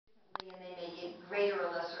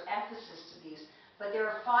emphasis to these, but there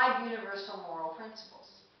are 5 universal moral principles: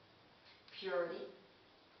 purity,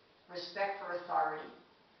 respect for authority,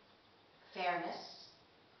 fairness,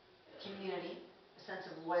 community, a sense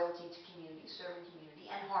of loyalty to community, serving community,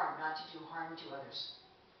 and harm, not to do harm to others.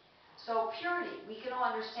 So purity, we can all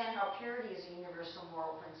understand how purity is a universal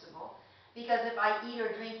moral principle, because if I eat or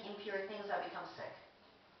drink impure things, I become sick.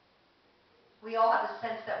 We all have a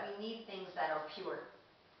sense that we need things that are pure.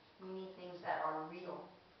 We need things that are real.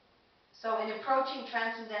 So in approaching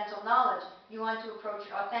transcendental knowledge, you want to approach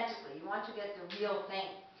it authentically. You want to get the real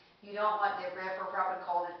thing. You don't want, therefore Prabhupada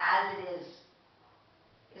called it as it is.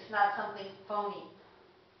 It's not something phony.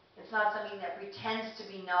 It's not something that pretends to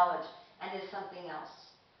be knowledge and is something else.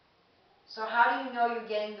 So how do you know you're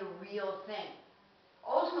getting the real thing?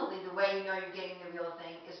 Ultimately, the way you know you're getting the real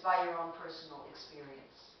thing is by your own personal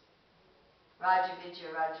experience. Raja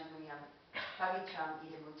Vidya Raja Guhyam Pavitram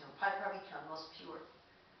Idamutam Pavitram, most pure.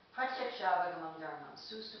 Pratyaksha Vagamam Dharmam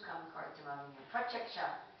Susukam Kartamavinyam.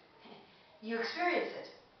 Pratyaksha, you experience it.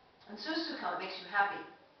 And Susukam, it makes you happy.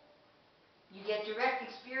 You get direct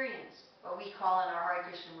experience, what we call in our Hare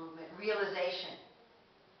Krishna movement, realization.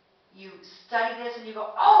 You study this and you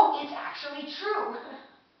go, oh, it's actually true.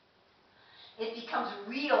 It becomes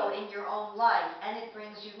real in your own life, and it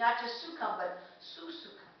brings you not just sukham, but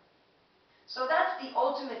susukam. So that's the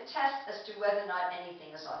ultimate test as to whether or not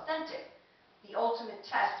anything is authentic. The ultimate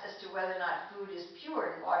test as to whether or not food is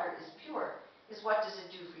pure and water is pure is, what does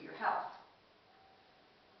it do for your health?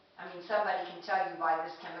 I mean, somebody can tell you by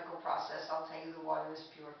this chemical process, I'll tell you the water is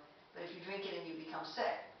pure. But if you drink it and you become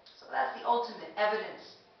sick. So that's the ultimate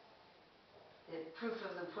evidence. The proof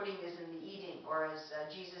of the pudding is in the eating, or as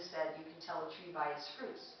Jesus said, you can tell a tree by its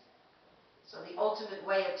fruits. So the ultimate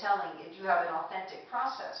way of telling if you have an authentic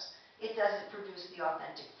process, it doesn't produce the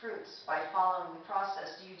authentic fruits. By following the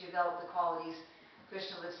process, do you develop the qualities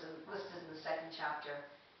Krishna listed in the 2nd chapter,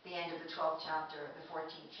 the end of the 12th chapter, the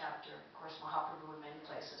 14th chapter, of course Mahaprabhu in many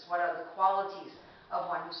places. What are the qualities of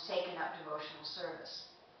one who's taken up devotional service?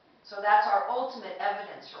 So that's our ultimate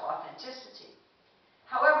evidence for authenticity.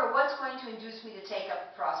 However, what's going to induce me to take up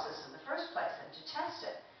the process in the first place and to test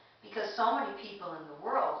it? Because so many people in the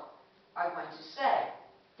world are going to say,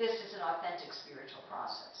 this is an authentic spiritual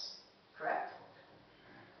process. Correct?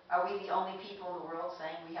 Are we the only people in the world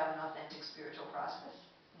saying we have an authentic spiritual process?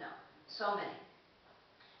 No. So many.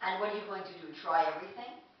 And what are you going to do? Try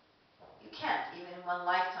everything? You can't. Even in one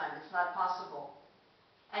lifetime, it's not possible.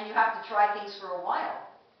 And you have to try things for a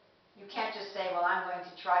while. You can't just say, well, I'm going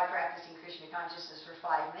to try practicing Krishna consciousness for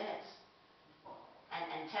 5 minutes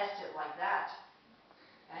and test it like that.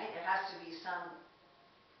 Right? There has to be some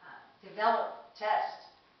developed test.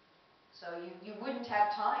 So you wouldn't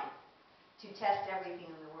have time to test everything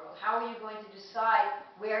in the world. How are you going to decide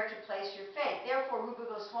where to place your faith? Therefore, Rupa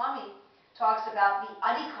Goswami talks about the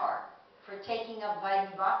adhikar for taking up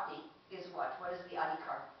Vaidhi Bhakti is what? What is the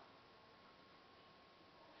adhikar?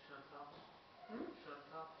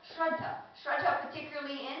 Shraddha. Shraddha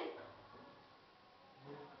particularly in?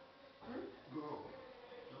 Guru.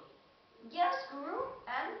 Yes, Guru,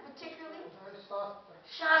 and particularly?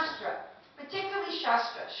 Shastra. Particularly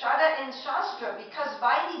Shastra. Shraddha in Shastra, because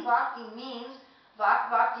Vaidhi Bhakti means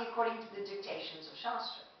Bhakti according to the dictations of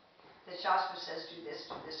Shastra. That Shastra says do this,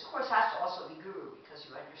 do this. Of course, it has to also be Guru, because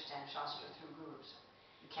you understand Shastra through Guru, so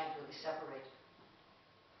you can't really separate.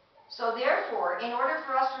 So therefore, in order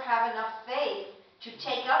for us to have enough faith to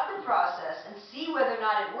take up the process and see whether or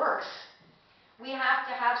not it works, we have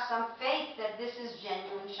to have some faith that this is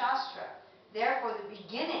genuine Shastra. Therefore, the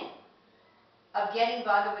beginning of getting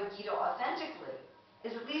Bhagavad Gita authentically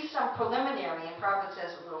is at least some preliminary, and Prabhupada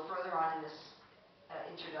says a little further on in this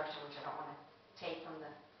introduction, which I don't want to take from the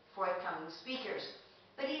forthcoming speakers,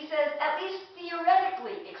 but he says at least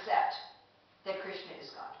theoretically accept that Krishna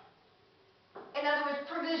is God. In other words,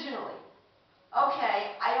 provisionally.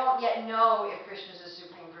 Okay, I don't yet know if Krishna is the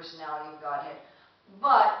Supreme Personality of Godhead,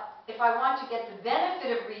 but if I want to get the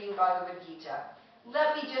benefit of reading Bhagavad Gita,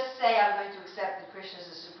 let me just say I'm going to accept that Krishna is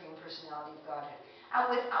the Supreme Personality of Godhead. And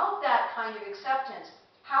without that kind of acceptance,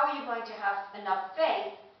 how are you going to have enough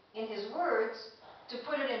faith in his words to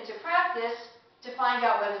put it into practice to find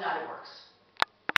out whether or not it works?